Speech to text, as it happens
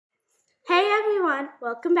Hey everyone,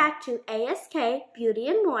 welcome back to ASK Beauty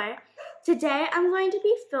and More. Today I'm going to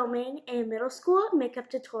be filming a middle school makeup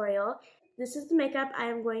tutorial. This is the makeup I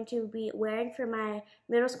am going to be wearing for my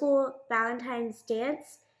middle school Valentine's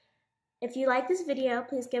dance. If you like this video,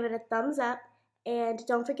 please give it a thumbs up and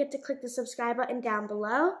don't forget to click the subscribe button down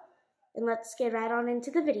below. And let's get right on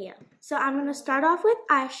into the video. So I'm going to start off with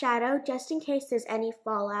eyeshadow just in case there's any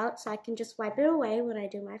fallout so I can just wipe it away when I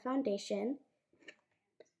do my foundation.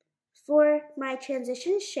 For my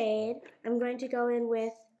transition shade, I'm going to go in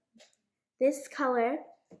with this color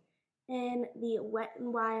in the Wet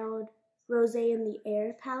n Wild Rosé in the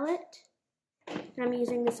Air palette. And I'm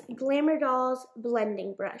using this Glamour Dolls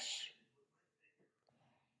blending brush.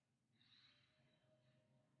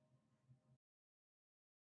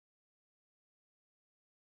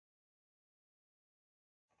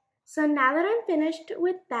 So now that I'm finished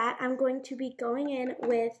with that, I'm going to be going in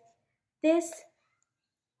with this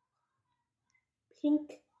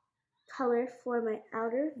pink color for my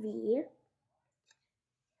outer V.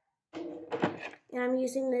 And I'm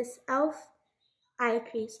using this e.l.f. eye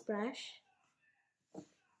crease brush.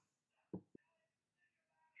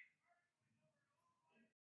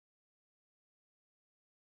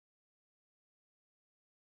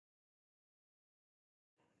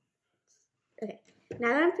 Okay, now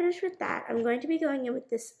that I'm finished with that, I'm going to be going in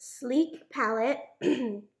with this sleek palette,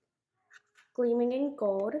 gleaming in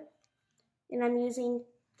gold, and I'm using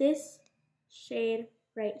this shade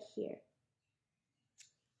right here.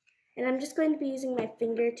 And I'm just going to be using my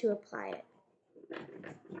finger to apply it.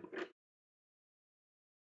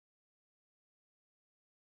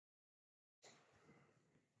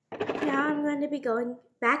 Now I'm going to be going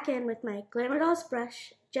back in with my Glamour Dolls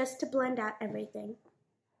brush just to blend out everything.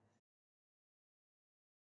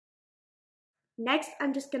 Next,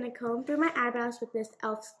 I'm just going to comb through my eyebrows with this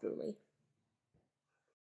e.l.f. spoolie.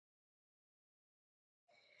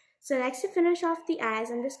 So next, to finish off the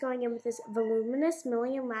eyes, I'm just going in with this Voluminous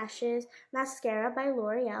Million Lashes Mascara by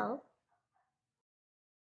L'Oreal.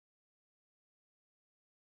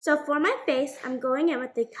 So for my face, I'm going in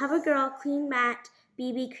with the CoverGirl Clean Matte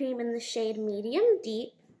BB Cream in the shade Medium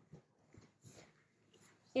Deep.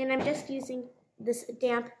 And I'm just using this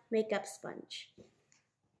damp makeup sponge.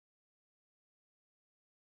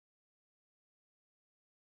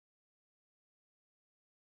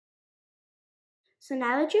 So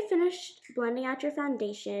now that you're finished blending out your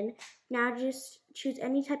foundation, now just choose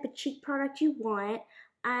any type of cheek product you want.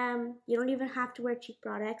 You don't even have to wear cheek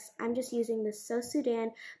products. I'm just using this So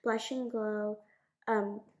Sudan Blush and Glow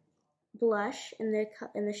blush in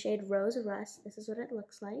the shade Rose Rust. This is what it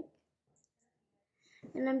looks like.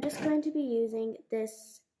 And I'm just going to be using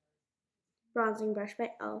this bronzing brush by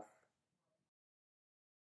e.l.f.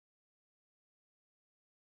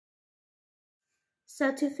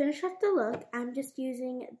 So to finish off the look, I'm just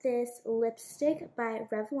using this lipstick by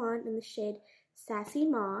Revlon in the shade Sassy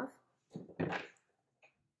Mauve. This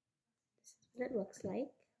is what it looks like.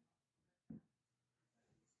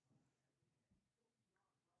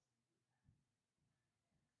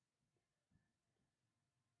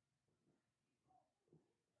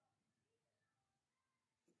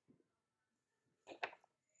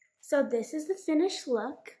 So this is the finished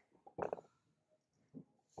look.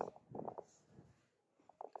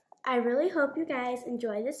 I really hope you guys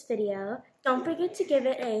enjoy this video. Don't forget to give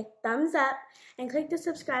it a thumbs up and click the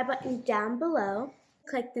subscribe button down below.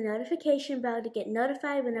 Click the notification bell to get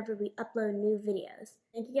notified whenever we upload new videos.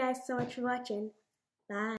 Thank you guys so much for watching. Bye.